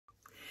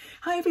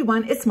Hi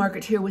everyone, it's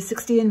Margaret here with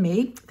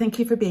 60andMe. Thank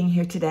you for being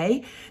here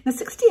today. Now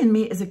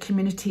 60andMe is a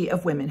community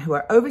of women who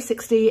are over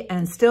 60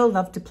 and still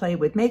love to play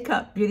with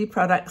makeup, beauty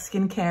products,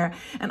 skincare,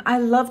 and I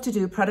love to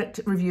do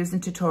product reviews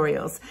and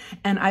tutorials.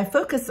 And I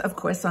focus, of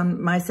course,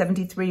 on my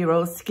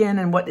 73-year-old skin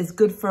and what is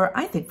good for,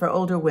 I think, for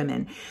older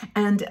women.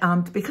 And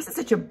because it's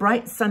such a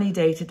bright, sunny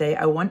day today,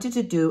 I wanted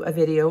to do a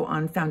video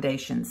on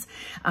foundations.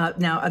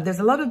 Now, there's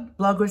a lot of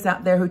bloggers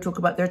out there who talk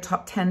about their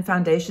top 10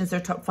 foundations,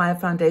 their top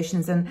 5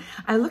 foundations, and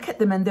I look at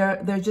them and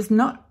they're just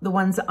not the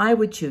ones that I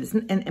would choose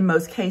in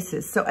most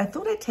cases. So I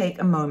thought I'd take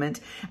a moment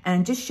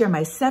and just share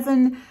my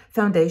 7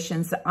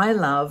 foundations that I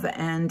love.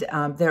 And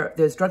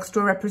there's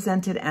drugstore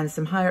represented and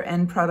some higher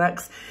end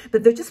products,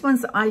 but they're just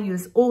ones that I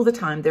use all the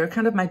time. They're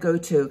kind of my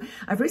go-to.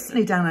 I've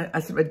recently done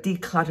a sort of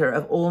declutter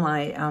of all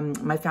my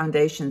my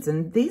foundations,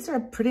 and these are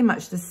pretty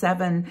much the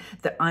 7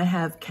 that I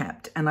have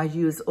kept and I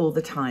use all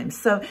the time.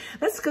 So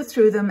let's go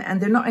through them,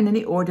 and they're not in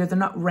any order. They're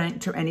not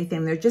ranked or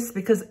anything. They're just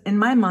because in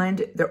my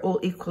mind, they're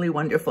all equally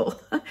wonderful.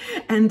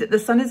 And the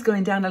sun is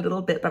going down a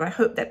little bit, but I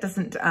hope that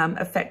doesn't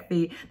affect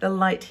the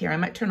light here. I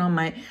might turn on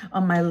my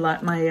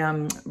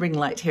ring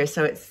light here.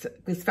 So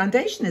this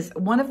foundation is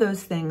one of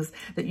those things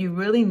that you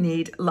really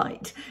need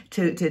light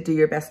to do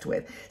your best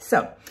with.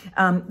 So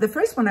the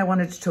first one I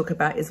wanted to talk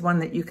about is one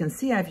that you can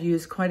see I've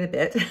used quite a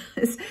bit.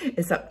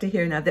 It's up to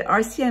here now, the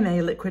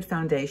RCMA liquid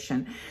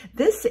foundation.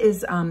 This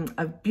is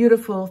a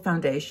beautiful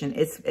foundation.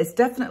 It's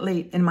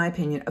definitely, in my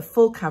opinion, a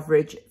full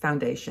coverage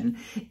foundation.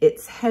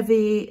 It's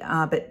heavy,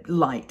 but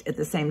light at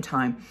the same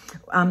time.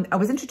 I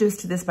was introduced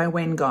to this by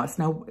Wayne Goss.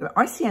 Now,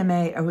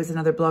 RCMA, who is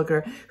another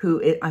blogger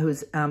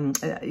whose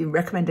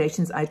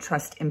recommendations I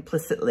trust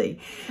implicitly.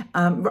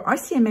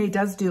 RCMA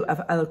does do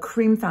a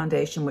cream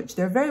foundation, which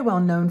they're very well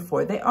known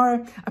for. They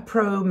are a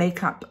pro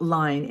makeup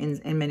line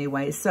in many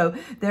ways. So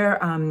their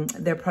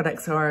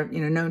products are,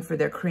 known for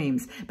their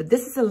creams. But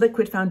this is a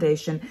liquid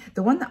foundation.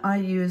 The one that I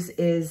use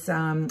is,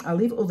 I'll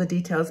leave all the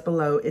details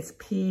below. It's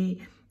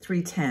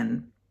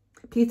P310.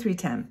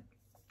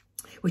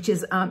 Which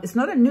is, it's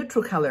not a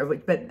neutral color,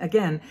 but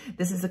again,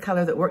 this is a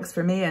color that works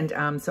for me.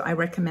 And so I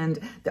recommend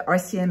the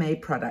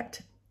RCMA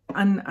product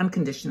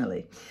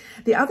unconditionally.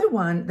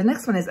 The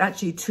next one is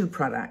actually 2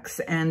 products.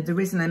 And the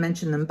reason I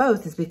mention them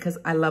both is because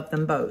I love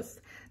them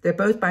both. They're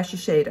both by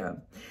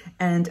Shiseido.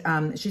 And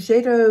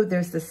Shiseido,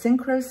 there's the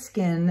Synchro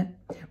Skin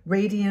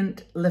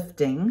Radiant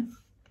Lifting.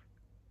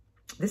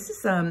 This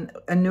is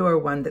a newer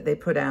one that they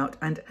put out,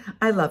 and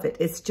I love it.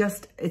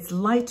 It's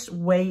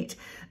lightweight,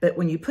 but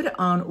when you put it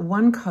on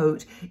one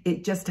coat,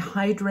 it just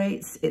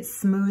hydrates, it's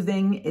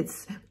smoothing,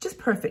 it's just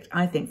perfect,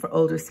 I think, for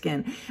older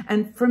skin.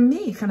 And for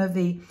me, kind of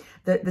the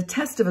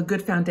test of a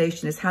good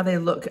foundation is how they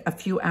look a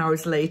few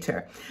hours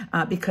later,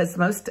 because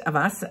most of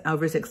us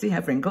over 60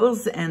 have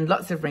wrinkles and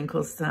lots of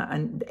wrinkles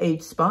and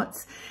age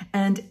spots,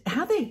 and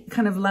how they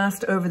kind of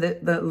last over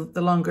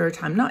the longer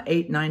time, not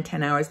 8, 9,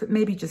 10 hours, but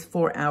maybe just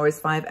 4 hours,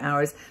 5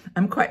 hours.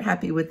 I'm quite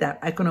happy with that.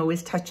 I can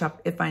always touch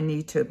up if I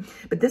need to.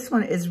 But this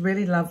one is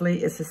really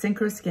lovely. It's the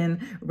Synchro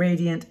Skin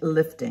Radiant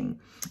Lifting.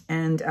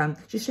 And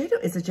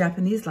Shiseido is a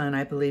Japanese line,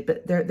 I believe,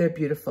 but they're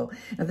beautiful.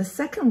 Now, the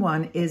second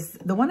one is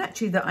the one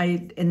actually that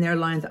in their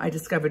line that I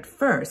discovered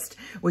first,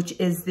 which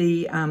is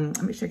the,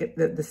 let me sure I get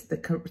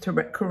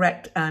the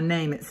correct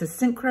name. It's the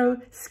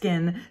Synchro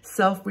Skin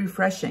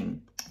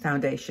Self-Refreshing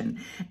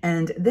Foundation.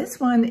 And this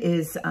one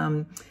is,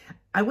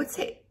 I would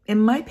say, in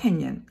my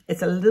opinion,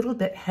 it's a little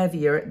bit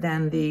heavier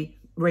than the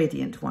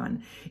Radiant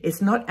one.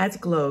 It's not as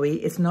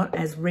glowy, it's not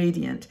as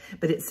radiant,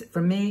 but it's,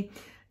 for me,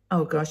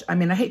 oh gosh, I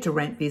mean, I hate to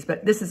rank these,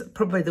 but this is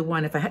probably the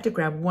one. If I had to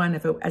grab one,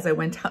 as I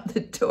went out the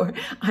door,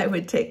 I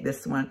would take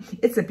this one.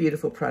 It's a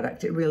beautiful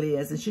product, it really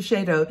is. And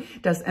Shiseido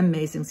does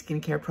amazing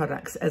skincare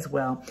products as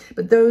well.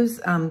 But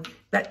those 2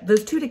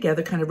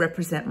 together kind of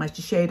represent my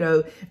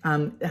Shiseido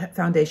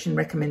foundation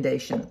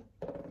recommendation.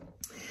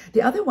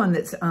 The other one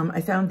that's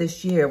I found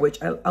this year, which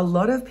a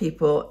lot of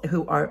people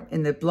who are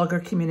in the blogger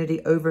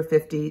community over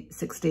 50,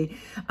 60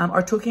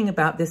 are talking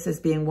about this as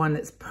being one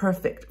that's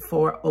perfect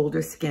for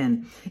older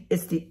skin.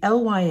 It's the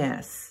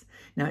LYS.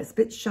 Now, it's a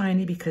bit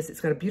shiny because it's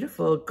got a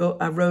beautiful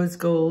rose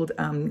gold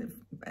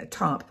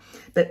top,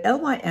 but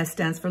LYS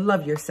stands for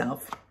Love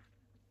Yourself.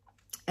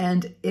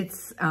 And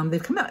it's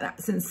they've come out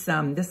since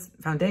this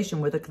foundation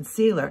with a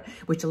concealer,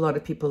 which a lot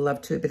of people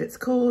love too, but it's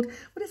called,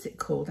 what is it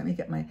called? Let me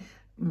get my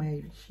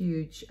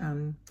huge,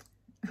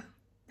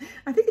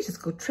 I think it's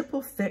just called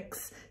Triple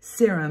Fix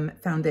Serum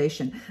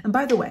Foundation. And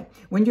by the way,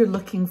 when you're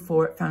looking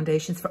for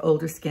foundations for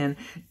older skin,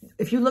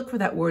 if you look for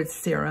that word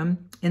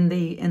serum in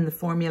the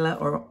formula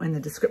or in the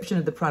description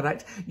of the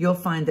product, you'll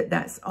find that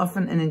that's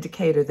often an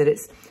indicator that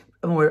it's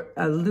more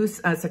loose,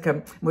 it's like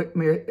a more,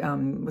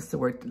 what's the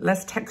word,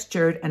 less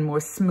textured and more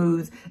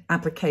smooth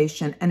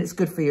application, and it's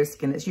good for your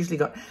skin. It's usually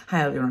got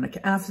hyaluronic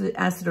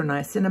acid or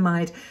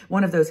niacinamide,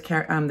 one of those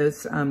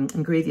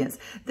ingredients.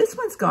 This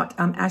one's got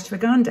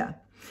ashwagandha.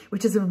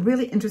 which is a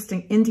really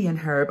interesting Indian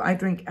herb. I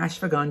drink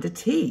ashwagandha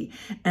tea,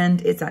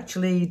 and it's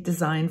actually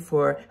designed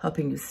for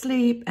helping you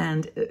sleep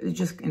and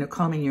just,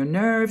 calming your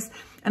nerves.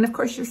 And of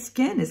course, your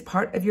skin is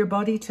part of your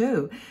body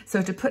too.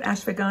 So to put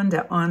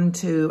ashwagandha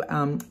onto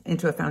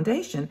into a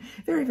foundation,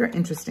 very, very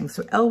interesting.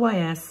 So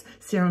LYS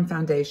Serum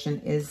Foundation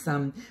is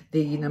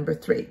the number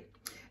 3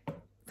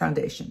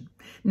 foundation.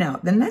 Now,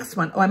 the next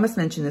one, I must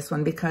mention this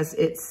one because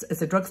it's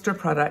a drugstore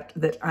product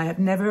that I have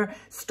never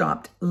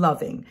stopped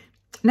loving.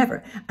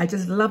 Never. I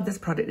just love this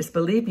product. It's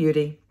Believe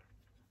Beauty.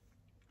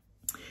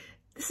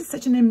 This is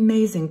such an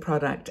amazing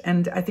product.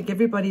 And I think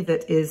everybody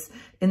that is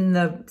in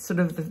the sort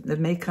of the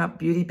makeup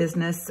beauty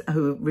business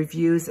who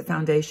reviews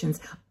foundations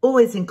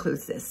always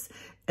includes this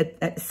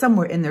at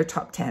somewhere in their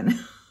top 10.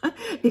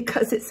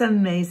 Because it's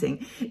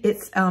amazing.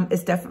 It's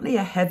definitely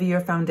a heavier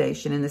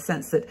foundation in the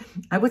sense that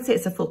I would say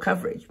it's a full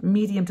coverage,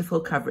 medium to full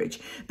coverage.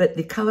 But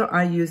the color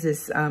I use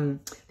is, I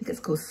think it's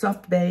called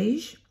Soft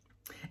Beige.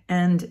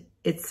 And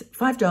it's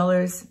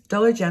 $5,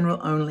 Dollar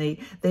General only.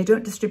 They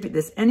don't distribute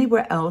this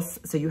anywhere else,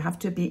 so you have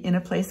to be in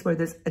a place where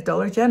there's a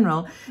Dollar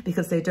General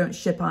because they don't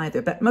ship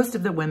either. But most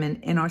of the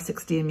women in our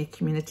 60andMe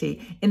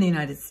community in the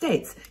United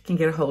States can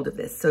get a hold of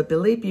this. So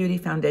Believe Beauty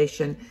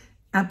Foundation,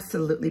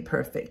 absolutely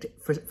perfect,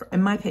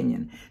 in my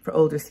opinion, for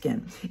older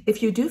skin.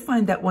 If you do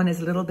find that one is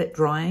a little bit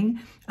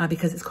drying,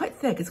 because it's quite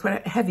thick, it's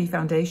quite a heavy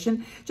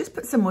foundation, just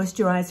put some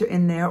moisturizer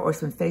in there or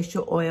some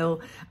facial oil,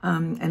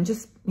 and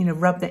just,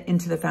 rub that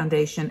into the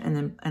foundation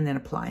and then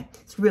apply.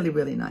 It's really,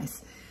 really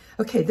nice.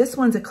 Okay, this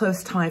one's a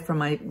close tie for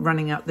my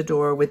running out the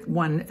door with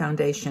one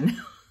foundation.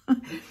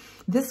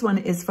 This one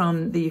is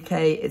from the UK.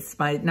 It's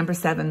by number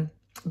 7,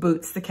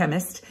 Boots, the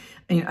chemist.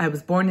 I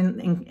was born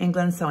in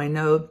England, so I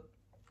know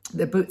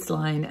the Boots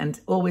line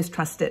and always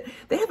trust it.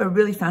 They have a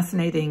really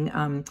fascinating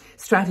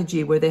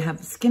strategy where they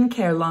have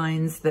skincare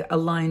lines that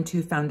align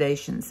to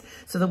foundations.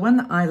 So the one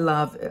that I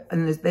love,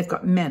 and they've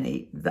got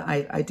many that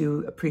I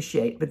do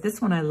appreciate, but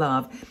this one I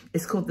love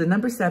is called the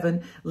number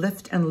 7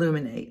 Lift and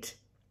Illuminate.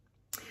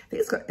 I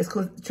think it's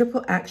called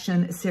Triple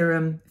Action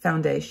Serum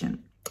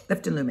Foundation.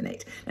 Lift and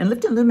Illuminate. And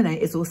Lift and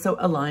Illuminate is also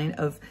a line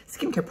of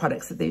skincare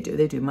products that they do.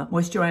 They do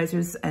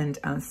moisturizers and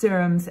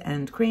serums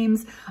and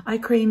creams, eye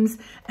creams,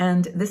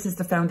 and this is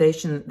the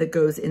foundation that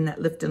goes in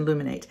that Lift and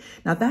Illuminate.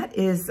 Now that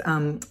is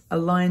a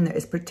line that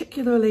is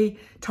particularly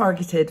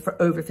targeted for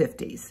over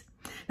 50s.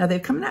 Now they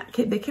came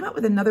out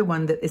with another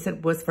one that they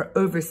said was for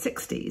over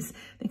 60s.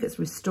 I think it's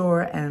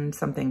Restore and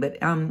something, but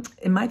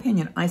in my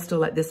opinion, I still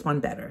like this one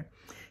better.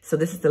 So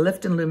this is the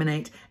Lift and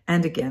Illuminate.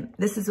 And again,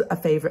 this is a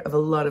favorite of a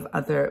lot of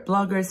other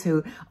bloggers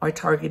who are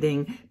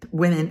targeting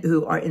women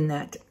who are in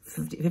that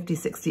 50,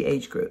 60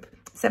 age group,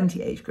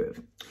 70 age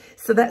group.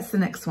 So that's the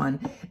next one.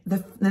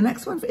 The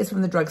next one is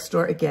from the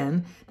drugstore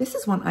again. This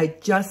is one I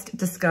just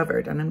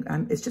discovered, and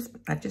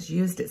I've just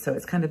used it, so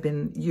it's kind of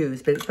been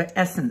used, but it's by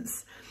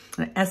Essence.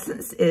 And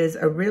Essence is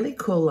a really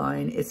cool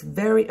line. It's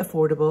very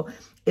affordable.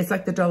 It's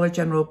like the Dollar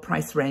General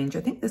price range.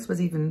 I think this was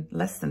even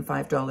less than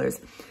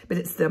 $5, but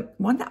it's the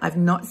one that I've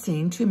not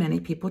seen too many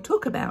people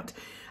talk about.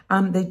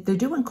 They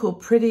do one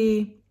called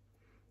Pretty,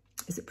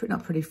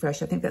 not Pretty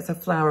Fresh? I think that's a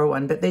flower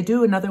one, but they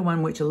do another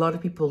one which a lot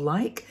of people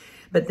like,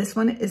 but this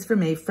one is for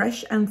me,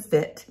 Fresh and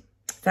Fit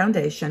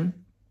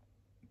Foundation.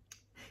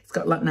 It's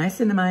got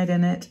niacinamide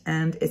in it,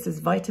 and it says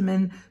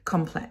Vitamin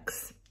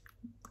Complex.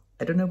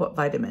 I don't know what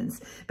vitamins,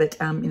 but,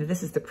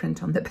 this is the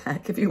print on the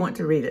back if you want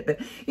to read it.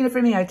 But,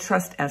 for me, I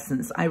trust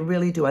Essence. I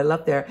really do. I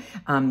love their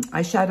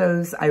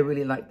eyeshadows. I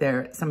really like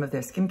some of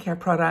their skincare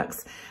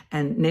products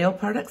and nail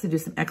products. They do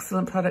some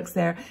excellent products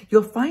there.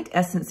 You'll find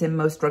Essence in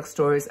most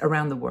drugstores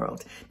around the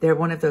world. They're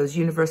one of those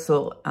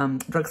universal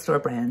drugstore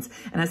brands.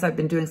 And as I've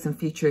been doing some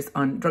features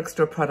on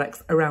drugstore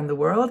products around the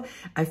world,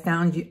 I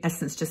found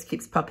Essence just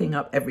keeps popping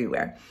up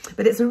everywhere.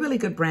 But it's a really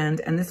good brand.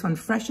 And this one,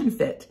 Fresh and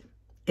Fit,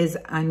 is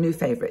a new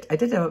favorite. I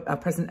did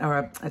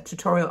a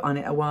tutorial on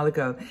it a while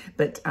ago,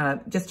 but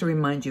just to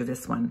remind you of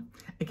this one,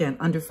 again,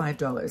 under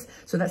 $5.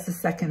 So that's the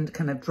second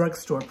kind of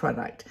drugstore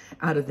product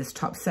out of this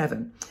top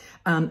 7.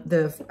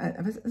 Is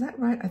that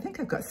right? I think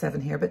I've got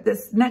 7 here, but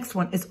this next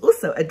one is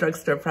also a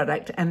drugstore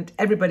product, and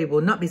everybody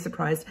will not be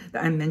surprised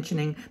that I'm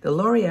mentioning the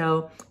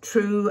L'Oreal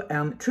True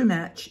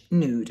Match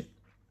Nude.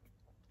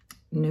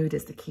 Nude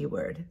is the key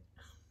word.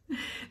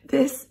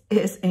 This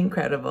is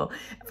incredible.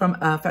 From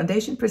a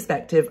foundation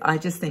perspective, I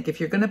just think if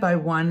you're going to buy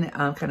one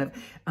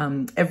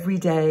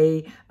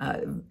everyday,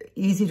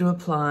 easy to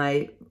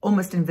apply,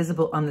 almost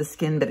invisible on the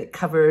skin, but it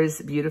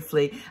covers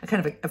beautifully,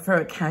 for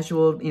a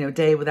casual,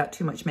 day without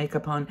too much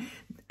makeup on,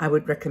 I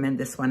would recommend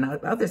this one. Now,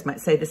 others might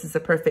say this is a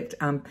perfect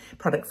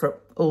product for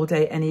all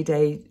day, any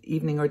day,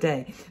 evening or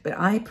day. But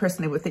I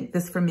personally would think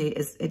this for me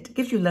it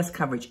gives you less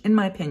coverage, in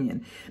my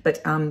opinion. But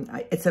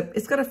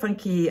it's got a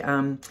funky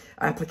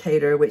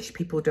applicator, which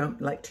people don't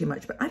like too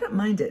much, but I don't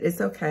mind it. It's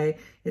okay.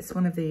 It's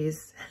one of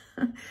these.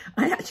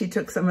 I actually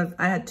took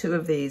I had 2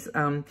 of these.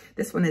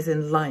 This one is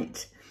in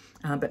light.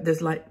 but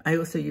there's light, I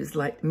also use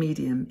light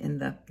medium in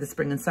the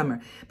spring and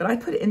summer. But I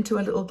put it into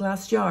a little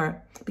glass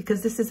jar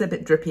because this is a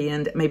bit drippy,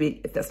 and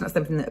maybe if that's not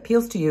something that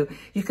appeals to you,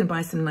 you can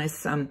buy some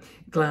nice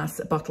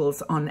glass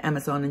bottles on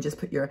Amazon and just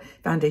put your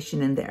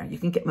foundation in there. You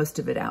can get most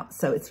of it out.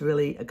 So it's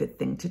really a good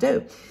thing to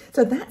do.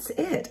 So that's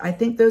it. I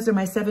think those are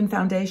my 7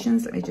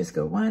 foundations. Let me just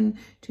go 1,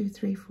 2,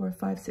 3, 4,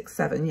 5, 6,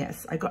 7.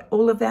 Yes, I got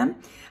all of them.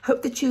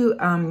 Hope that you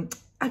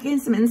I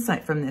gained some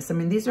insight from this. I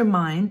mean, these are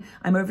mine.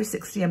 I'm over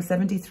 60, I'm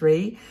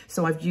 73.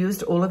 So I've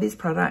used all of these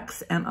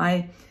products, and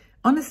I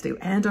honestly,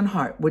 hand on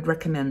heart, would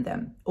recommend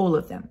them, all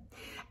of them.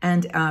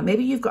 And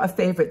maybe you've got a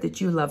favorite that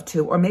you love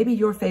too, or maybe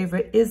your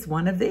favorite is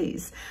one of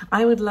these.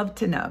 I would love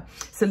to know.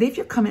 So leave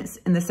your comments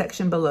in the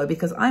section below,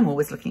 because I'm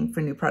always looking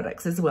for new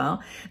products as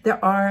well.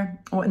 There are,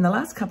 or in the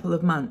last couple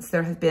of months,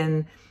 there's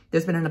been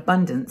an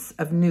abundance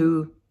of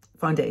new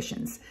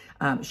foundations.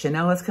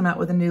 Chanel has come out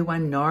with a new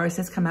one. NARS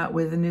has come out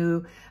with a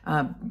new,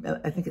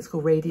 I think it's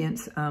called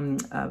Radiant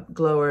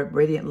Glow or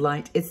Radiant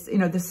Light. It's, you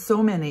know, there's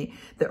so many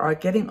that are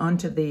getting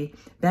onto the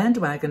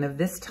bandwagon of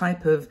this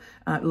type of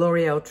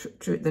L'Oreal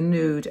the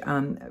Nude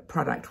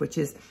product, which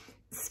is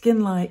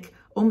skin-like,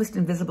 almost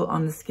invisible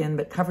on the skin,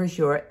 but covers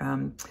your,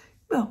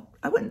 well,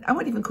 I wouldn't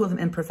even call them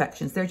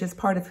imperfections. They're just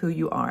part of who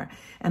you are.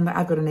 And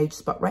I've got an age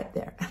spot right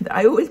there.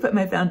 I always put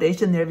my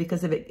foundation there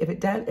because if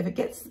it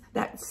gets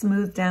that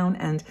smoothed down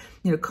and,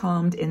 you know,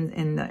 calmed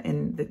in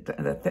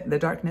the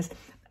darkness,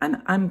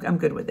 I'm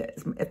good with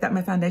it. If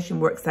my foundation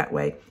works that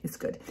way, it's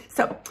good.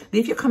 So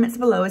leave your comments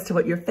below as to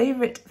what your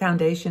favorite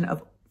foundation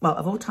of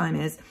all time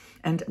is,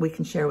 and we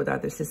can share with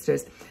other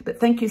sisters. But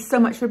thank you so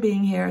much for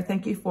being here.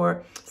 Thank you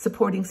for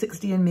supporting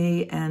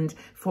 60andMe and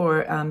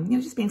for you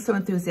know, just being so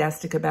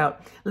enthusiastic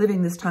about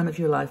living this time of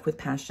your life with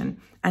passion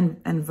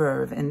and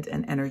verve and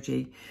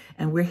energy.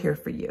 And we're here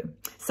for you.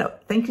 So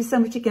thank you so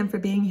much again for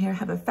being here.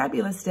 Have a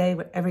fabulous day,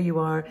 whatever you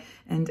are,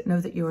 and know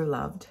that you are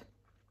loved.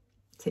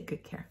 Take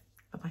good care.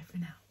 Bye-bye for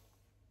now.